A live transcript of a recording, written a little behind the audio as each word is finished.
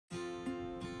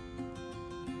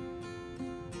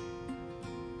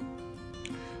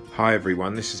Hi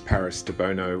everyone, this is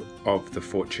Debono of the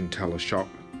Fortune Teller Shop.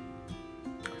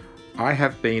 I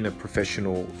have been a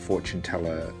professional fortune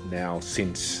teller now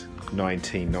since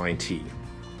 1990.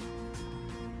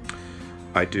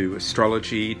 I do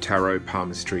astrology, tarot,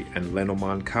 palmistry and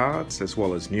Lenormand cards, as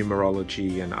well as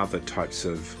numerology and other types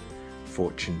of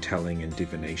fortune telling and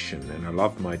divination, and I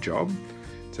love my job.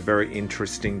 It's a very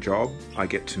interesting job. I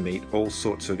get to meet all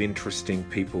sorts of interesting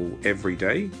people every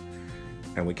day,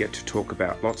 and we get to talk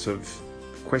about lots of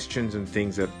questions and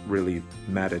things that really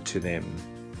matter to them.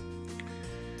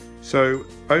 So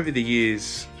over the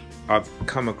years, I've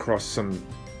come across some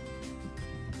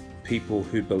people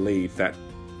who believe that,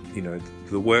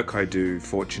 the work I do,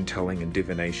 fortune telling and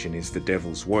divination, is the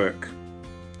devil's work.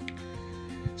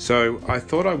 So I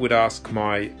thought I would ask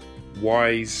my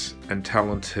wise and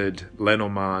talented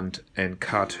Lenormand and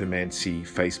cartomancy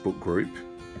Facebook group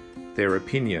their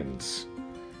opinions.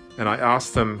 And I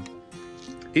asked them,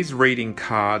 is reading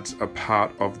cards a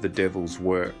part of the devil's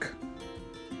work?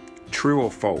 True or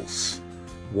false?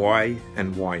 Why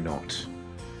and why not?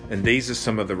 And these are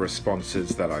some of the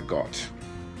responses that I got.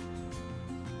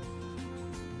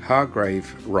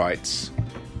 Hargrave writes,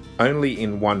 only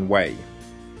in one way.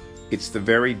 It's the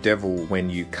very devil when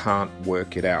you can't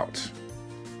work it out.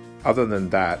 Other than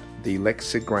that, the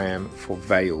lexigram for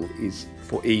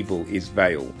evil is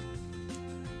veil.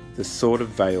 The sort of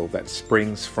veil that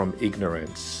springs from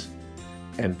ignorance,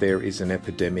 and there is an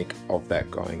epidemic of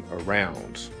that going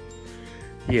around.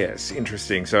 Yes,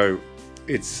 interesting. So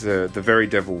it's the very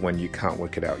devil when you can't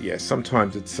work it out. Yes,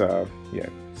 sometimes it's a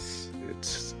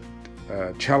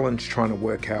challenge trying to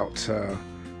work out a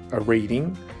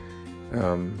reading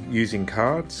using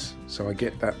cards. So I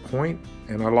get that point,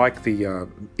 and I like the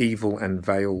evil and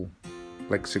veil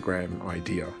lexigram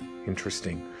idea.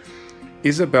 Interesting.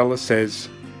 Isabella says,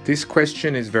 this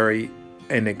question is very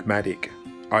enigmatic.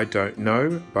 I don't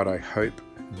know, but I hope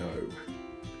no.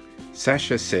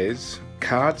 Sasha says,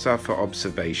 cards are for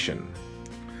observation.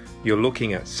 You're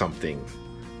looking at something.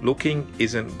 Looking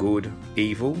isn't good,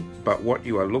 evil, but what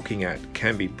you are looking at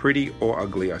can be pretty or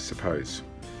ugly, I suppose.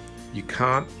 You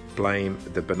can't blame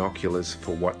the binoculars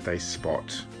for what they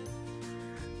spot.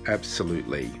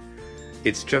 Absolutely.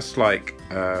 It's just like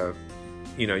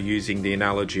using the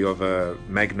analogy of a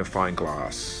magnifying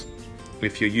glass.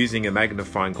 If you're using a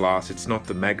magnifying glass, it's not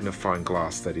the magnifying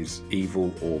glass that is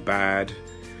evil or bad.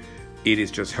 It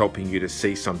is just helping you to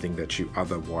see something that you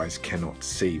otherwise cannot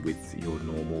see with your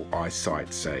normal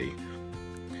eyesight, say.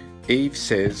 Eve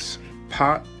says,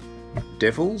 part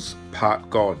devils, part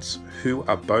gods, who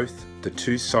are both the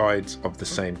two sides of the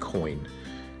same coin.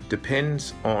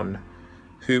 Depends on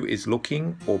who is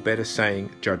looking, or better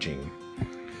saying, judging.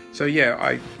 So yeah,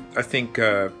 I think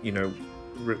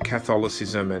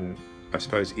Catholicism and I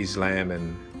suppose Islam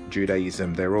and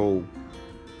Judaism, they're all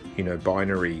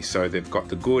binary. So they've got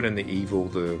the good and the evil,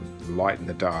 the light and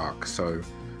the dark. So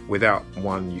without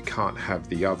one, you can't have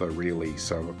the other, really.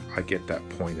 So I get that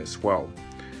point as well.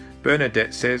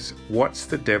 Bernadette says, what's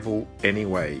the devil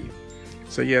anyway?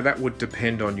 So yeah, that would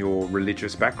depend on your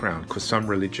religious background, because some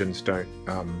religions don't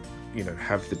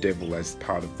have the devil as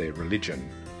part of their religion.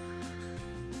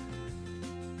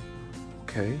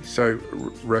 Okay, so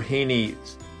Rohini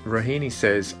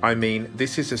says, I mean,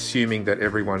 this is assuming that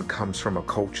everyone comes from a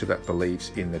culture that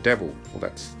believes in the devil.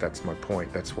 Well, that's my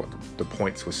point. That's what the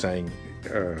points were saying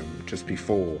just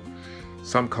before.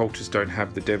 Some cultures don't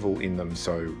have the devil in them,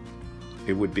 so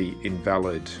it would be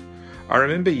invalid. I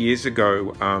remember years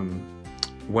ago,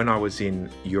 when I was in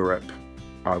Europe,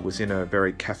 I was in a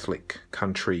very Catholic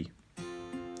country.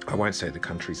 I won't say the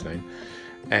country's name.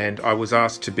 And I was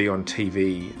asked to be on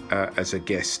TV as a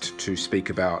guest to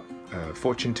speak about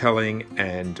fortune telling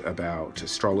and about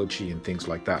astrology and things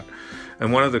like that.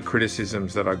 And one of the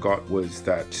criticisms that I got was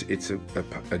that it's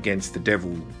against the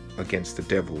devil,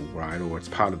 right? Or it's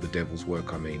part of the devil's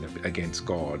work, against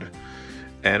God.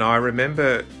 And I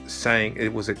remember saying,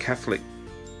 it was a Catholic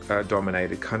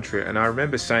dominated country, and I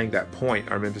remember saying that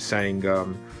point. I remember saying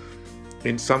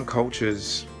in some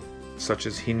cultures, such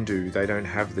as Hindu, they don't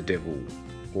have the devil,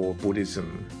 or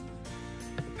Buddhism,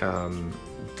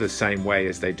 the same way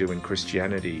as they do in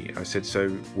Christianity. I said, so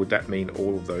would that mean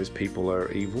all of those people are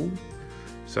evil?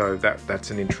 So that's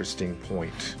an interesting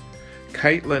point.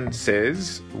 Caitlin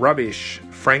says, rubbish,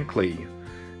 frankly.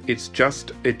 It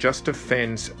just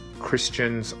offends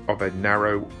Christians of a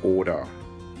narrow order.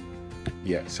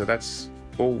 Yeah, so that's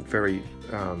all very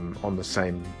on the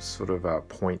same sort of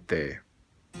point there.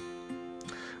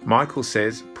 Michael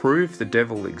says, prove the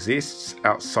devil exists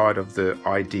outside of the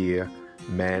idea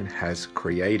man has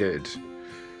created.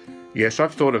 Yes,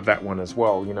 I've thought of that one as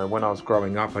well. You know, when I was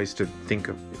growing up, I used to think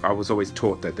I was always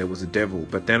taught that there was a devil,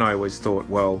 but then I always thought,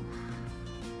 well,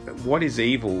 what is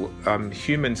evil?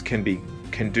 Humans can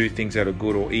do things that are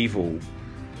good or evil,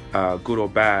 good or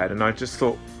bad, and I just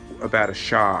thought about a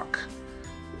shark,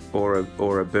 or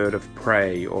a bird of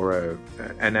prey, or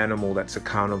an animal that's a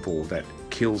carnivore that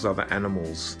kills other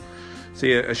animals.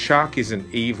 See, a shark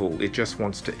isn't evil; it just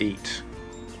wants to eat.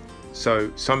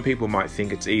 So some people might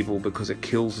think it's evil because it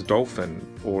kills a dolphin,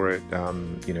 or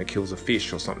it kills a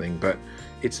fish or something, but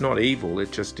it's not evil,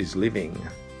 it just is living.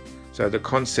 So the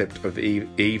concept of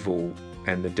evil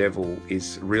and the devil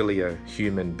is really a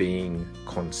human being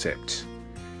concept.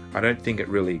 I don't think it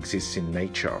really exists in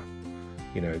nature.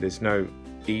 You know, there's no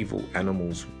evil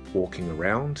animals walking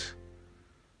around.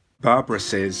 Barbara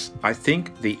says, I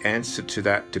think the answer to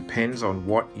that depends on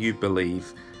what you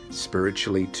believe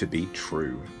spiritually to be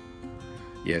true.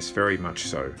 Yes, very much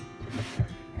so.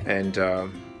 And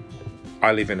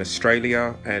I live in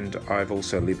Australia, and I've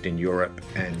also lived in Europe,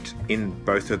 and in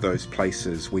both of those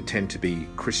places we tend to be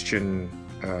Christian,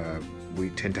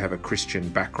 we tend to have a Christian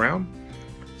background.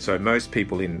 So most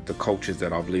people in the cultures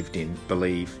that I've lived in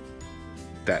believe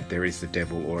that there is the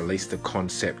devil, or at least the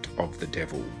concept of the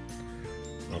devil.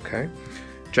 Okay.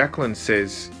 Jacqueline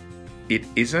says, it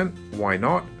isn't. Why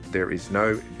not? There is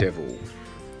no devil.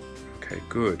 Okay,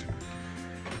 good.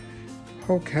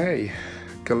 Okay,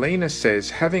 Galena says,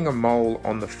 having a mole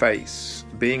on the face,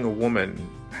 being a woman,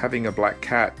 having a black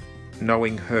cat,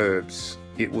 knowing herbs,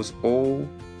 it was all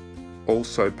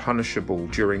also punishable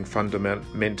during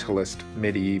fundamentalist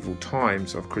medieval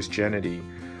times of Christianity.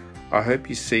 I hope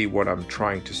you see what I'm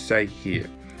trying to say here.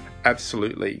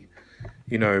 Absolutely.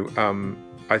 You know,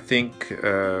 I think,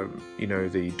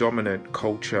 the dominant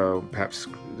culture, perhaps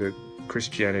the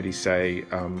Christianity say,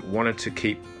 wanted to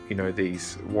keep,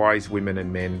 these wise women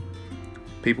and men,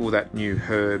 people that knew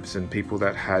herbs and people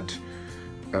that had,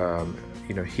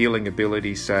 healing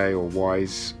abilities, say, or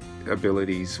wise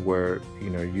abilities were,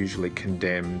 usually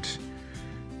condemned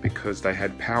because they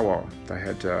had power. They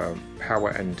had power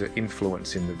and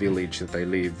influence in the village that they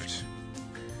lived.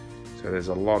 So there's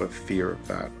a lot of fear of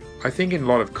that. I think in a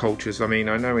lot of cultures, I mean,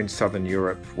 I know in Southern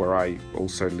Europe, where I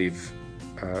also lived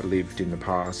in the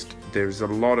past, there's a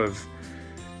lot of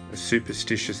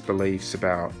superstitious beliefs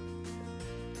about,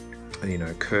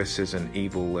 curses and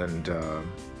evil and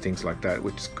things like that,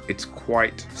 which it's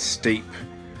quite steep.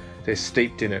 They're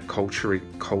steeped in it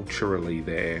culturally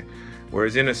there.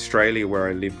 Whereas in Australia, where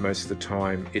I live most of the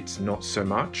time, it's not so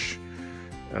much.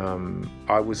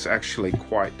 I was actually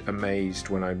quite amazed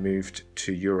when I moved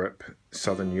to Europe,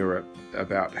 Southern Europe,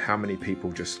 about how many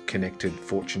people just connected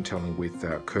fortune telling with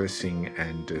cursing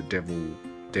and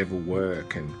devil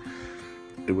work, and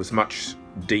it was much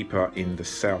deeper in the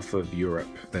south of Europe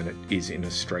than it is in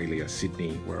Australia,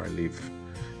 Sydney, where I live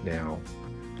now.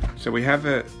 So we have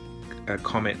a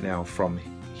comment now from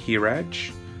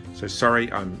Hiraj. So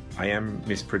sorry, I am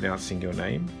mispronouncing your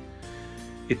name.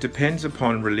 It depends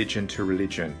upon religion to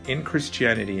religion. In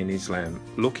Christianity and Islam,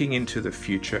 looking into the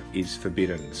future is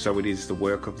forbidden, so it is the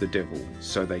work of the devil,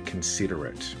 so they consider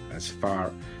it. As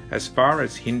far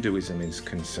as Hinduism is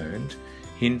concerned,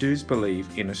 Hindus believe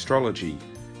in astrology,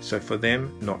 so for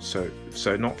them, not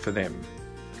for them.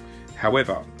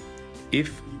 However,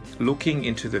 if looking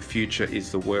into the future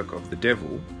is the work of the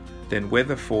devil, then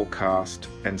weather forecast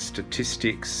and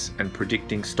statistics and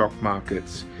predicting stock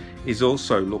markets is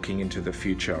also looking into the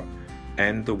future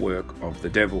and the work of the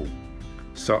devil.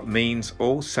 So it means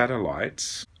all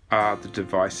satellites are the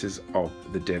devices of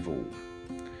the devil.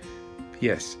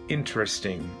 Yes,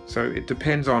 interesting. So it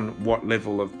depends on what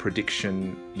level of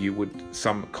prediction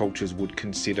some cultures would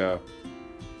consider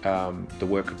the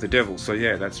work of the devil. So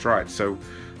yeah, that's right. So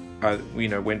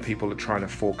when people are trying to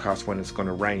forecast when it's going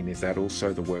to rain, is that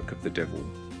also the work of the devil?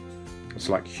 It's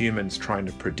like humans trying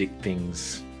to predict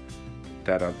things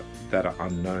that are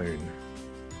unknown.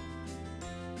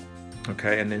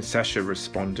 Okay, and then Sasha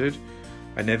responded,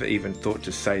 I never even thought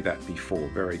to say that before.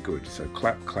 Very good. So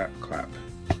clap, clap, clap.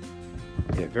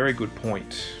 Yeah, very good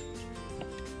point.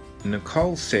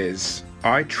 Nicole says,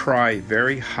 I try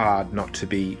very hard not to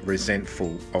be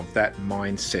resentful of that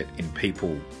mindset in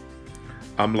people.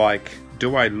 I'm like,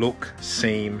 do I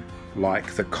seem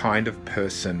like the kind of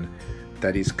person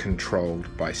that is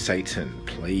controlled by Satan,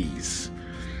 please?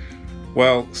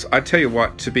 Well, I tell you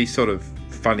what, to be sort of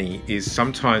funny is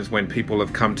sometimes when people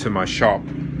have come to my shop,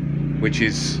 which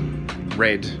is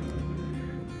red,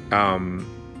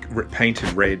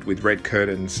 painted red with red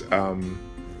curtains,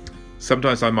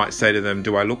 sometimes I might say to them,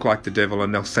 do I look like the devil?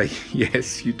 And they'll say,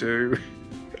 yes, you do.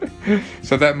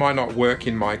 So that might not work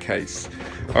in my case.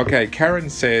 Okay, Karen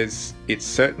says, it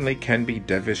certainly can be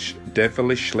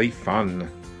devilishly fun.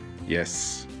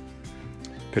 Yes.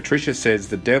 Patricia says,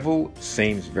 the devil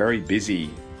seems very busy.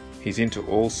 He's into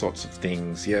all sorts of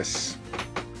things. Yes.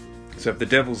 So if the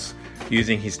devil's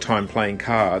using his time playing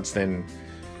cards, then,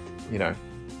 you know,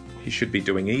 he should be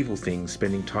doing evil things,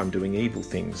 spending time doing evil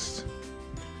things.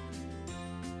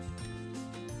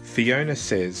 Fiona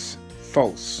says,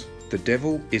 false. The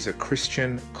devil is a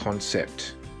Christian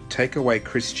concept. Take away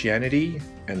Christianity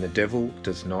and the devil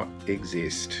does not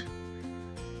exist.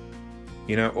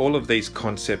 You know, all of these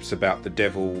concepts about the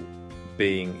devil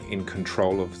being in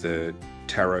control of the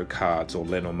tarot cards or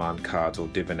Lenormand cards or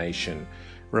divination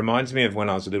reminds me of when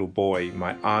I was a little boy.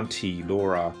 My auntie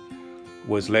Laura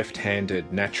was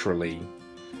left-handed naturally,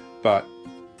 but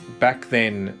back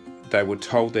then they were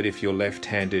told that if you're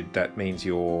left-handed, that means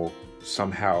you're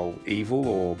somehow evil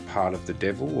or part of the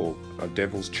devil or a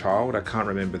devil's child. I can't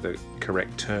remember the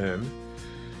correct term,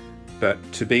 but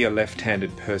to be a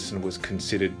left-handed person was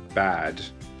considered bad.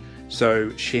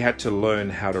 So she had to learn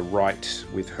how to write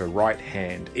with her right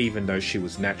hand, even though she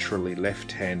was naturally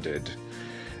left-handed.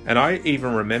 And I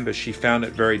even remember she found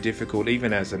it very difficult,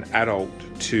 even as an adult,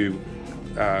 to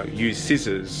use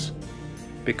scissors.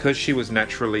 Because she was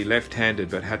naturally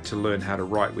left-handed but had to learn how to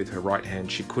write with her right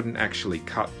hand, she couldn't actually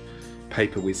cut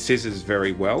paper with scissors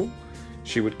very well.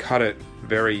 She would cut it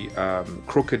very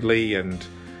crookedly, and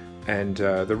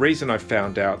the reason I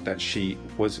found out that she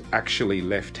was actually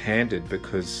left-handed,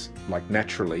 because like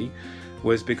naturally,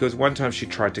 was because one time she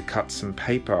tried to cut some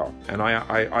paper, and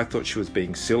I thought she was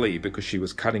being silly because she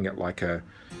was cutting it like a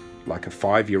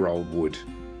 5-year-old would.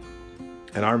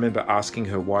 And I remember asking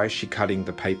her, why is she cutting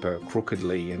the paper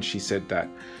crookedly? And she said that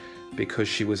because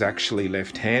she was actually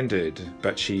left-handed,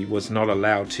 but she was not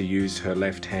allowed to use her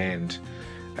left hand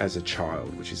as a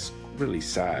child, which is really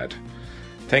sad.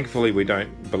 Thankfully, we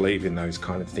don't believe in those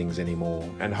kind of things anymore.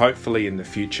 And hopefully in the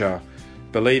future,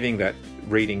 believing that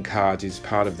reading cards is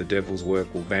part of the devil's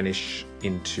work will vanish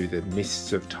into the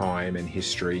mists of time and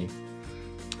history.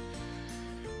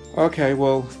 Okay,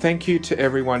 well, thank you to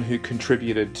everyone who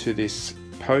contributed to this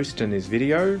post and this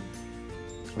video.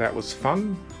 That was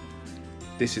fun.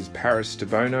 This is Paris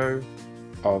Debono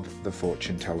of the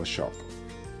Fortune Teller Shop.